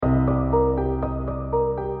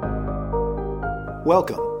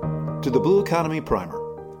Welcome to the Blue Economy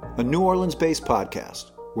Primer, a New Orleans-based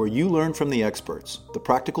podcast where you learn from the experts the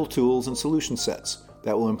practical tools and solution sets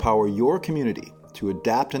that will empower your community to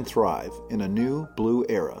adapt and thrive in a new blue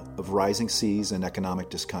era of rising seas and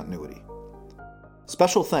economic discontinuity.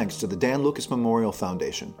 Special thanks to the Dan Lucas Memorial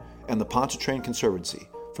Foundation and the Pontchartrain Conservancy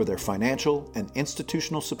for their financial and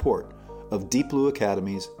institutional support of Deep Blue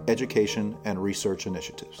Academy's education and research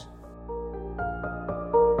initiatives.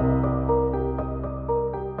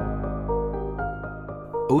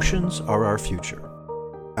 Oceans are our future.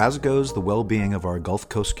 As goes the well-being of our Gulf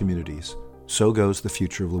Coast communities, so goes the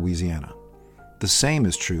future of Louisiana. The same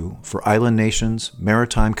is true for island nations,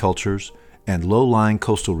 maritime cultures, and low-lying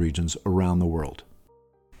coastal regions around the world.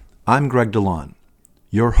 I'm Greg DeLon,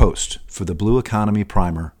 your host for the Blue Economy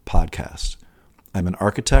Primer podcast. I'm an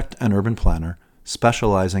architect and urban planner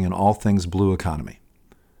specializing in all things blue economy.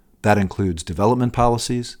 That includes development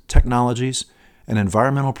policies, technologies, and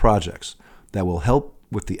environmental projects that will help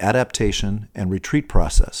with the adaptation and retreat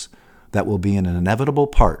process that will be an inevitable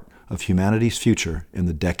part of humanity's future in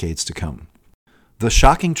the decades to come. The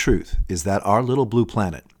shocking truth is that our little blue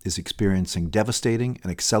planet is experiencing devastating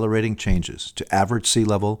and accelerating changes to average sea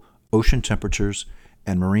level, ocean temperatures,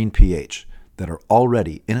 and marine pH that are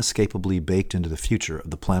already inescapably baked into the future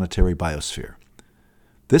of the planetary biosphere.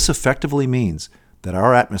 This effectively means that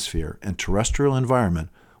our atmosphere and terrestrial environment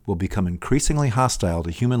will become increasingly hostile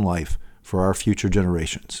to human life for our future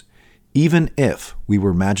generations, even if we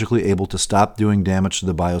were magically able to stop doing damage to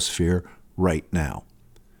the biosphere right now.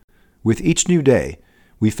 With each new day,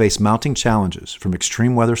 we face mounting challenges from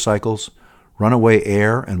extreme weather cycles, runaway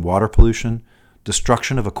air and water pollution,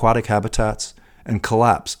 destruction of aquatic habitats, and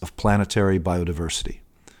collapse of planetary biodiversity.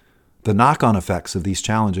 The knock-on effects of these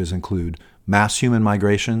challenges include mass human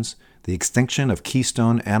migrations, the extinction of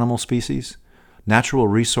keystone animal species, natural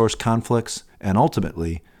resource conflicts, and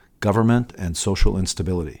ultimately, government and social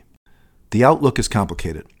instability. The outlook is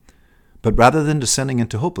complicated, but rather than descending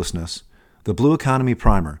into hopelessness, the Blue Economy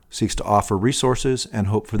Primer seeks to offer resources and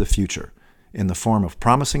hope for the future in the form of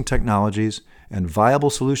promising technologies and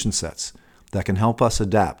viable solution sets that can help us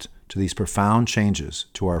adapt to these profound changes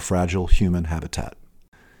to our fragile human habitat.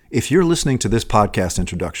 If you're listening to this podcast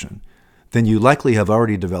introduction, then you likely have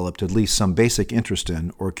already developed at least some basic interest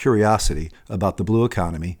in or curiosity about the blue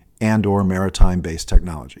economy and/or maritime-based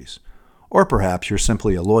technologies. Or perhaps you're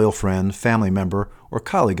simply a loyal friend, family member, or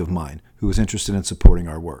colleague of mine who is interested in supporting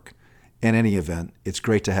our work. In any event, it's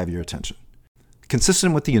great to have your attention.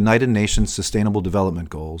 Consistent with the United Nations Sustainable Development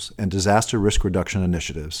Goals and disaster risk reduction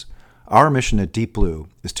initiatives, our mission at Deep Blue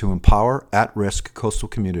is to empower at-risk coastal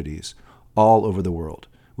communities all over the world,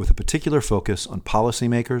 with a particular focus on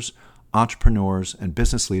policymakers, entrepreneurs, and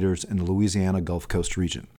business leaders in the Louisiana Gulf Coast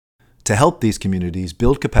region, to help these communities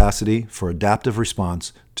build capacity for adaptive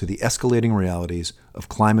response to the escalating realities of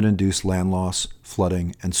climate-induced land loss,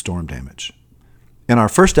 flooding, and storm damage. In our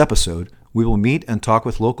first episode, we will meet and talk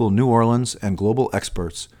with local New Orleans and global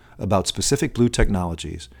experts about specific blue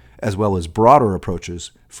technologies, as well as broader approaches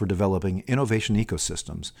for developing innovation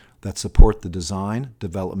ecosystems that support the design,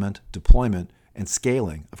 development, deployment, and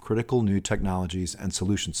scaling of critical new technologies and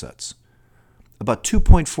solution sets. About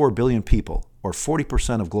 2.4 billion people, or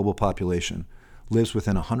 40% of global population, lives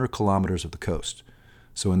within 100 kilometers of the coast.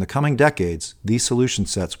 So in the coming decades, these solution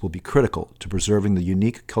sets will be critical to preserving the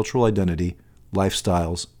unique cultural identity,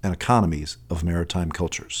 lifestyles, and economies of maritime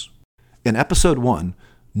cultures. In Episode 1,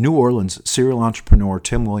 New Orleans serial entrepreneur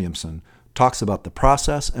Tim Williamson talks about the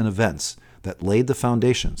process and events that laid the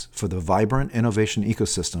foundations for the vibrant innovation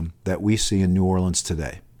ecosystem that we see in New Orleans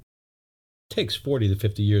today. It takes 40 to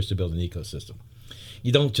 50 years to build an ecosystem.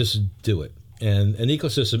 You don't just do it. And an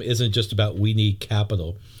ecosystem isn't just about we need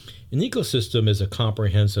capital. An ecosystem is a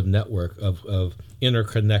comprehensive network of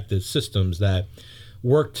interconnected systems that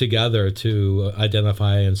work together to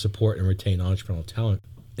identify and support and retain entrepreneurial talent.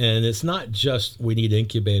 And it's not just we need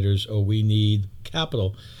incubators or we need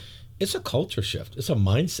capital. It's a culture shift. It's a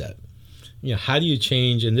mindset. You know, how do you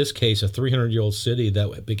change, in this case, a 300-year-old city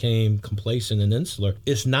that became complacent and insular?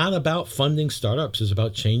 It's not about funding startups. It's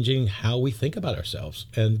about changing how we think about ourselves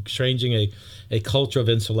and changing a culture of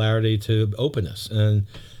insularity to openness and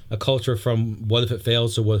a culture from what if it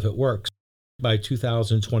fails to what if it works. By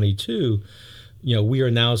 2022, we are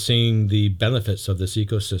now seeing the benefits of this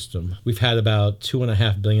ecosystem. We've had about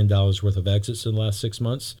 $2.5 billion worth of exits in the last 6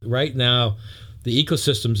 months. Right now, the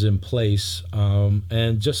ecosystem's in place,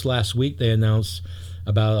 and just last week they announced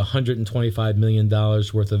about $125 million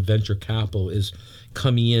worth of venture capital is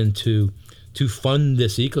coming in to fund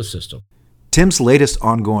this ecosystem. Tim's latest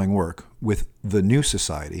ongoing work with The New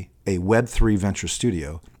Society, a Web3 venture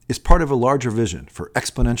studio, is part of a larger vision for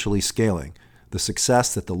exponentially scaling the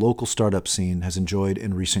success that the local startup scene has enjoyed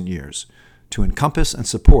in recent years to encompass and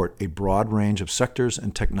support a broad range of sectors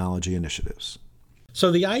and technology initiatives.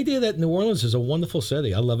 So the idea that New Orleans is a wonderful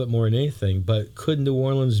city, I love it more than anything, but could New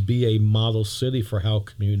Orleans be a model city for how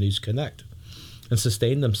communities connect and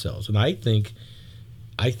sustain themselves? And I think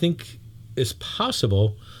it's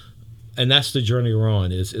possible, and that's the journey we're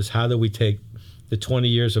on, is how do we take the 20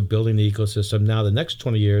 years of building the ecosystem, now the next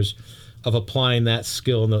 20 years of applying that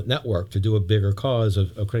skill in the network to do a bigger cause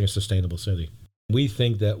of creating a sustainable city. We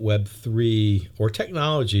think that Web3 or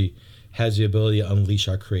technology has the ability to unleash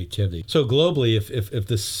our creativity. So globally,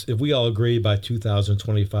 if we all agree by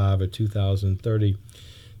 2025 or 2030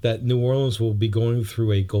 that New Orleans will be going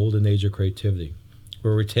through a golden age of creativity,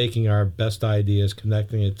 where we're taking our best ideas,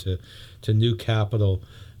 connecting it to new capital,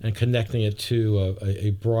 and connecting it to a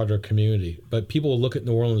broader community. But people will look at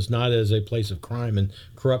New Orleans not as a place of crime and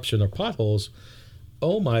corruption or potholes.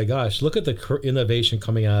 Oh my gosh, look at the innovation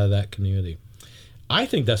coming out of that community. I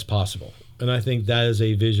think that's possible. And I think that is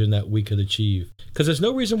a vision that we could achieve. Because there's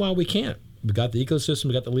no reason why we can't. We got the ecosystem,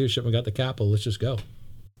 we got the leadership, we got the capital. Let's just go.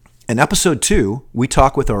 In episode 2, we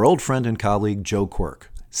talk with our old friend and colleague, Joe Quirk,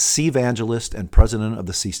 sea evangelist and president of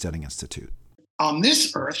the Seasteading Institute. On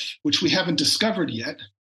this Earth, which we haven't discovered yet,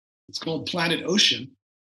 it's called Planet Ocean,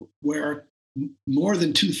 where more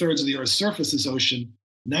than 2/3 of the Earth's surface is ocean.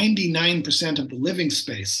 99% of the living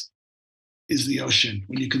space is the ocean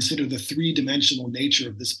when you consider the three-dimensional nature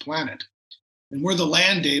of this planet. And we're the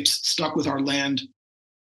land apes stuck with our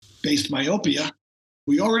land-based myopia.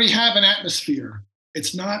 We already have an atmosphere.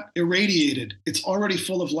 It's not irradiated. It's already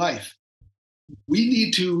full of life. We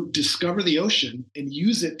need to discover the ocean and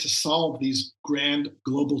use it to solve these grand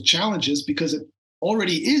global challenges because it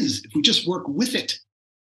already is, if we just work with it.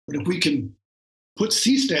 But if we can put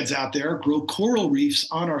seasteads out there, grow coral reefs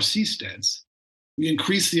on our seasteads, we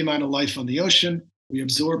increase the amount of life on the ocean, we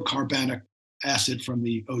absorb carbonic acid from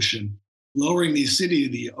the ocean, lowering the acidity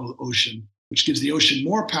of the ocean, which gives the ocean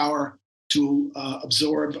more power to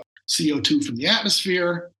absorb CO2 from the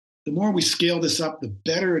atmosphere. The more we scale this up, the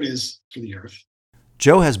better it is for the Earth.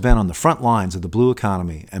 Joe has been on the front lines of the blue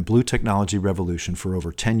economy and blue technology revolution for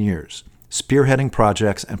over 10 years, spearheading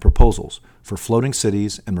projects and proposals for floating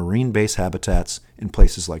cities and marine base habitats in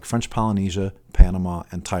places like French Polynesia, Panama,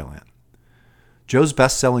 and Thailand. Joe's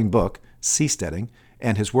best-selling book, Seasteading,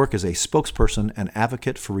 and his work as a spokesperson and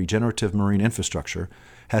advocate for regenerative marine infrastructure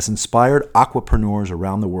has inspired aquapreneurs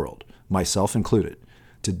around the world, myself included,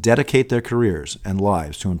 to dedicate their careers and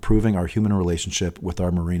lives to improving our human relationship with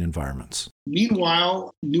our marine environments.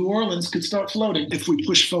 Meanwhile, New Orleans could start floating if we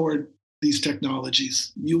push forward these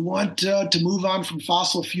technologies. You want to move on from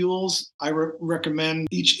fossil fuels, I recommend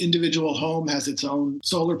each individual home has its own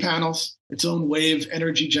solar panels, its own wave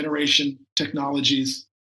energy generation technologies,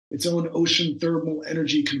 its own ocean thermal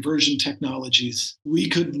energy conversion technologies. We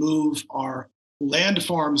could move our land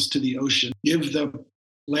farms to the ocean, give the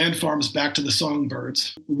land farms back to the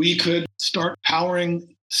songbirds. We could start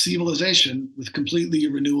powering civilization with completely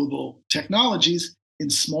renewable technologies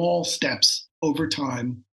in small steps over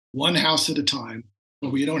time, one house at a time,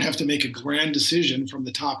 where we don't have to make a grand decision from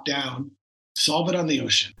the top down. Solve it on the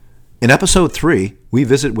ocean. In episode 3, we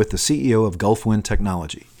visit with the CEO of Gulf Wind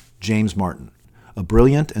Technology, James Martin, a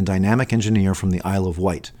brilliant and dynamic engineer from the Isle of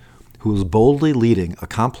Wight, who is boldly leading a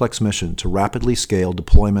complex mission to rapidly scale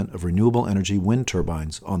deployment of renewable energy wind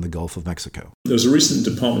turbines on the Gulf of Mexico. There was a recent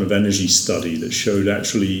Department of Energy study that showed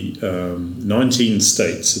actually 19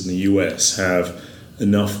 states in the US have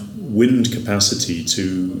enough wind capacity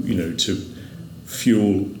to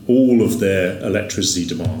fuel all of their electricity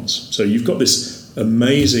demands. So you've got this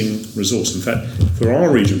amazing resource. In fact, for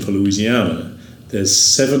our region, for Louisiana, there's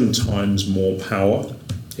 7 times more power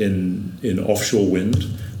in offshore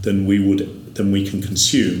wind than we can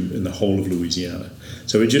consume in the whole of Louisiana.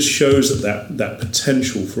 So it just shows that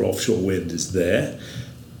potential for offshore wind is there,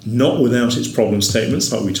 not without its problem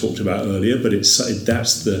statements like we talked about earlier, but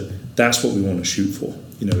that's what we want to shoot for.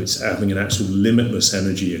 It's having an actual limitless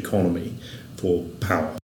energy economy for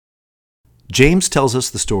power. James tells us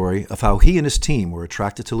the story of how he and his team were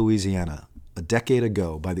attracted to Louisiana a decade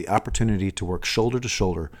ago by the opportunity to work shoulder to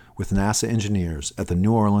shoulder with NASA engineers at the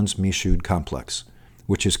New Orleans Michoud Complex,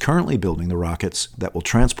 which is currently building the rockets that will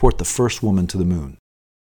transport the first woman to the moon.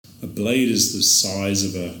 A blade is the size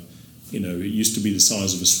of it used to be the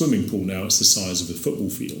size of a swimming pool, now it's the size of a football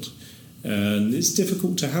field. And it's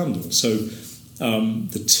difficult to handle. So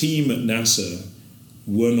the team at NASA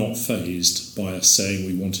were not fazed by us saying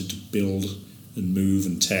we wanted to build and move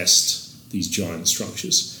and test these giant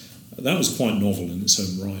structures. That was quite novel in its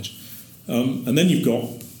own right. And then you've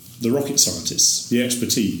got the rocket scientists, the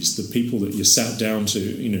expertise, the people that you sat down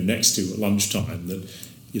to, next to at lunchtime, that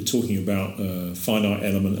you're talking about finite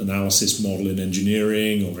element analysis model in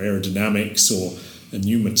engineering or aerodynamics or a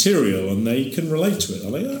new material, and they can relate to it.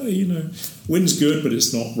 They're like, wind's good, but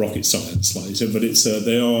it's not rocket science. But it's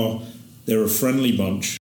they're a friendly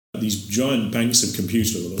bunch. These giant banks of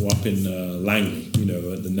computer that are up in Langley,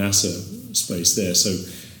 at the NASA space there. So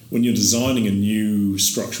when you're designing a new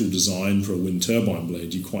structural design for a wind turbine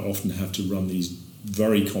blade, you quite often have to run these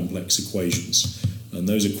very complex equations, and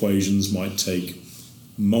those equations might take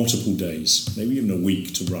multiple days, maybe even a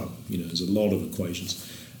week to run. There's a lot of equations.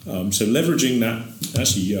 So leveraging that,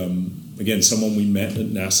 actually, again, someone we met at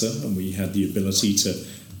NASA, and we had the ability to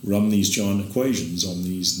run these giant equations on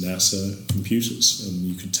these NASA computers, and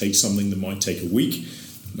you could take something that might take a week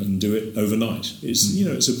and do it overnight.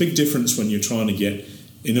 It's a big difference when you're trying to get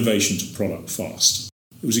innovation to product fast.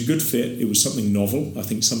 It was a good fit. It was something novel. I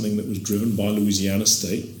think something that was driven by Louisiana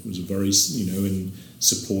State. It was a very,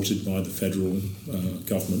 supported by the federal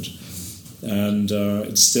government. And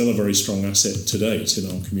it's still a very strong asset to date in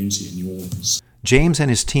our community in New Orleans. James and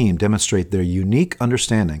his team demonstrate their unique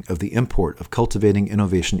understanding of the import of cultivating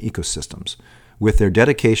innovation ecosystems, with their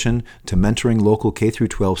dedication to mentoring local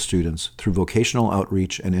K-12 students through vocational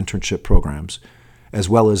outreach and internship programs, as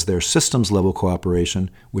well as their systems-level cooperation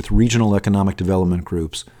with regional economic development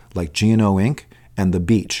groups like G&O Inc. and The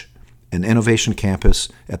Beach, an innovation campus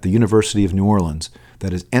at the University of New Orleans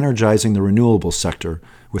that is energizing the renewables sector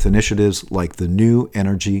with initiatives like the New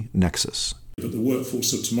Energy Nexus. But the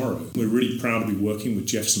workforce of tomorrow, we're really proud to be working with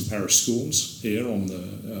Jefferson Parish Schools here on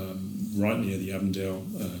the right near the Avondale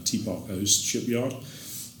T Park Host shipyard,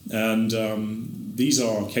 and these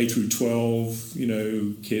are K through 12,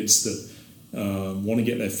 kids that want to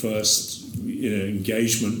get their first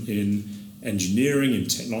engagement in engineering, in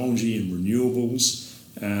technology, in renewables.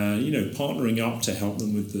 Partnering up to help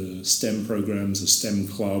them with the STEM programs, the STEM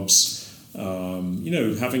clubs,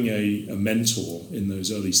 having a mentor in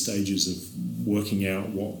those early stages of working out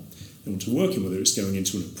what they want to work in, whether it's going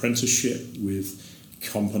into an apprenticeship with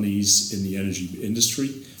companies in the energy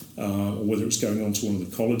industry, or whether it's going on to one of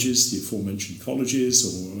the colleges, the aforementioned colleges,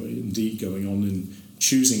 or indeed going on and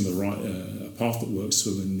choosing the right path that works for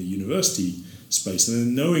them in the university space, and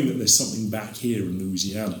then knowing that there's something back here in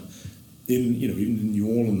Louisiana, even in New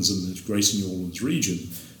Orleans and the greater New Orleans region,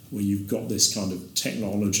 where you've got this kind of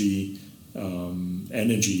technology,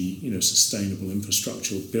 energy, sustainable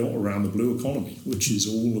infrastructure built around the blue economy, which is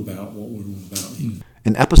all about what we're all about here.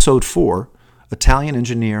 In episode 4, Italian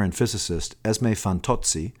engineer and physicist Esme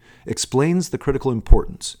Fantozzi explains the critical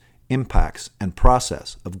importance, impacts, and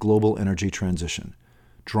process of global energy transition,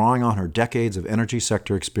 drawing on her decades of energy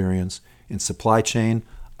sector experience in supply chain,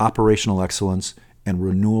 operational excellence, and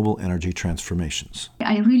renewable energy transformations.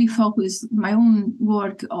 I really focus my own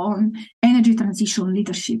work on energy transition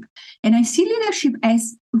leadership. And I see leadership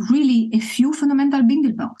as really a few fundamental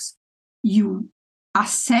building blocks. You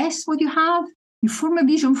assess what you have, you form a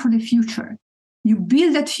vision for the future, you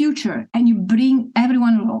build that future, and you bring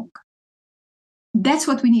everyone along. That's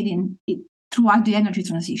what we need throughout the energy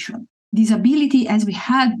transition. This ability, as we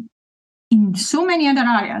had in so many other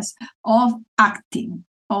areas, of acting,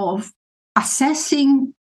 of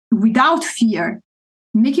assessing without fear,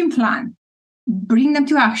 making plan, bring them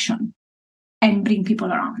to action, and bring people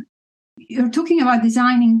around. You're talking about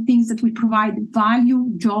designing things that will provide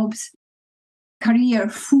value, jobs, career,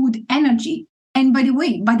 food, energy. And by the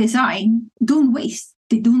way, by design, don't waste.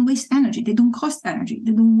 They don't waste energy. They don't cost energy.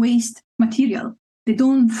 They don't waste material. They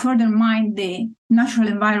don't further mine the natural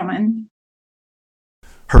environment.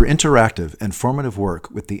 Her interactive and formative work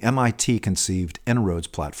with the MIT-conceived En-ROADS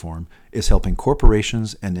platform is helping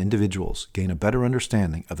corporations and individuals gain a better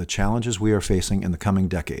understanding of the challenges we are facing in the coming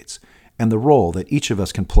decades and the role that each of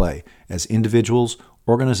us can play as individuals,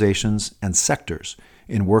 organizations, and sectors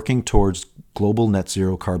in working towards global net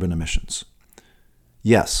zero carbon emissions.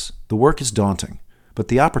 Yes, the work is daunting, but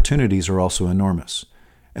the opportunities are also enormous.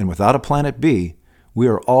 And without a Planet B, we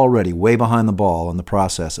are already way behind the ball in the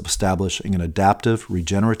process of establishing an adaptive,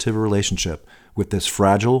 regenerative relationship with this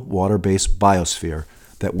fragile, water-based biosphere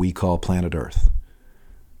that we call planet Earth.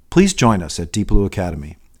 Please join us at Deep Blue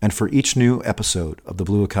Academy and for each new episode of the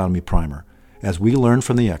Blue Economy Primer as we learn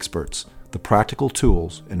from the experts the practical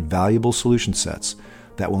tools and valuable solution sets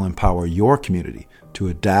that will empower your community to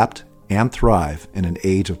adapt and thrive in an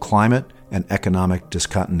age of climate and economic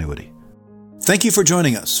discontinuity. Thank you for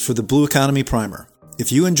joining us for the Blue Economy Primer. If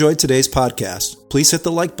you enjoyed today's podcast, please hit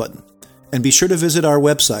the like button and be sure to visit our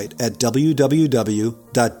website at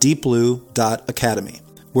www.deepblue.academy,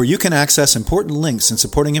 where you can access important links and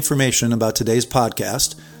supporting information about today's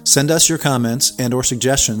podcast, send us your comments and or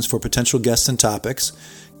suggestions for potential guests and topics,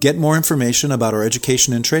 get more information about our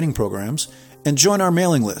education and training programs, and join our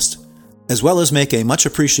mailing list, as well as make a much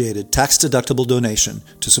appreciated tax-deductible donation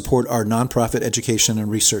to support our nonprofit education and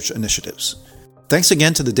research initiatives. Thanks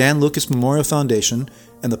again to the Dan Lucas Memorial Foundation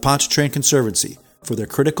and the Pontchartrain Conservancy for their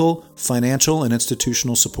critical financial and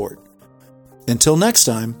institutional support. Until next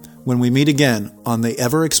time, when we meet again on the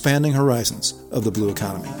ever-expanding horizons of the blue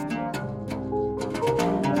economy.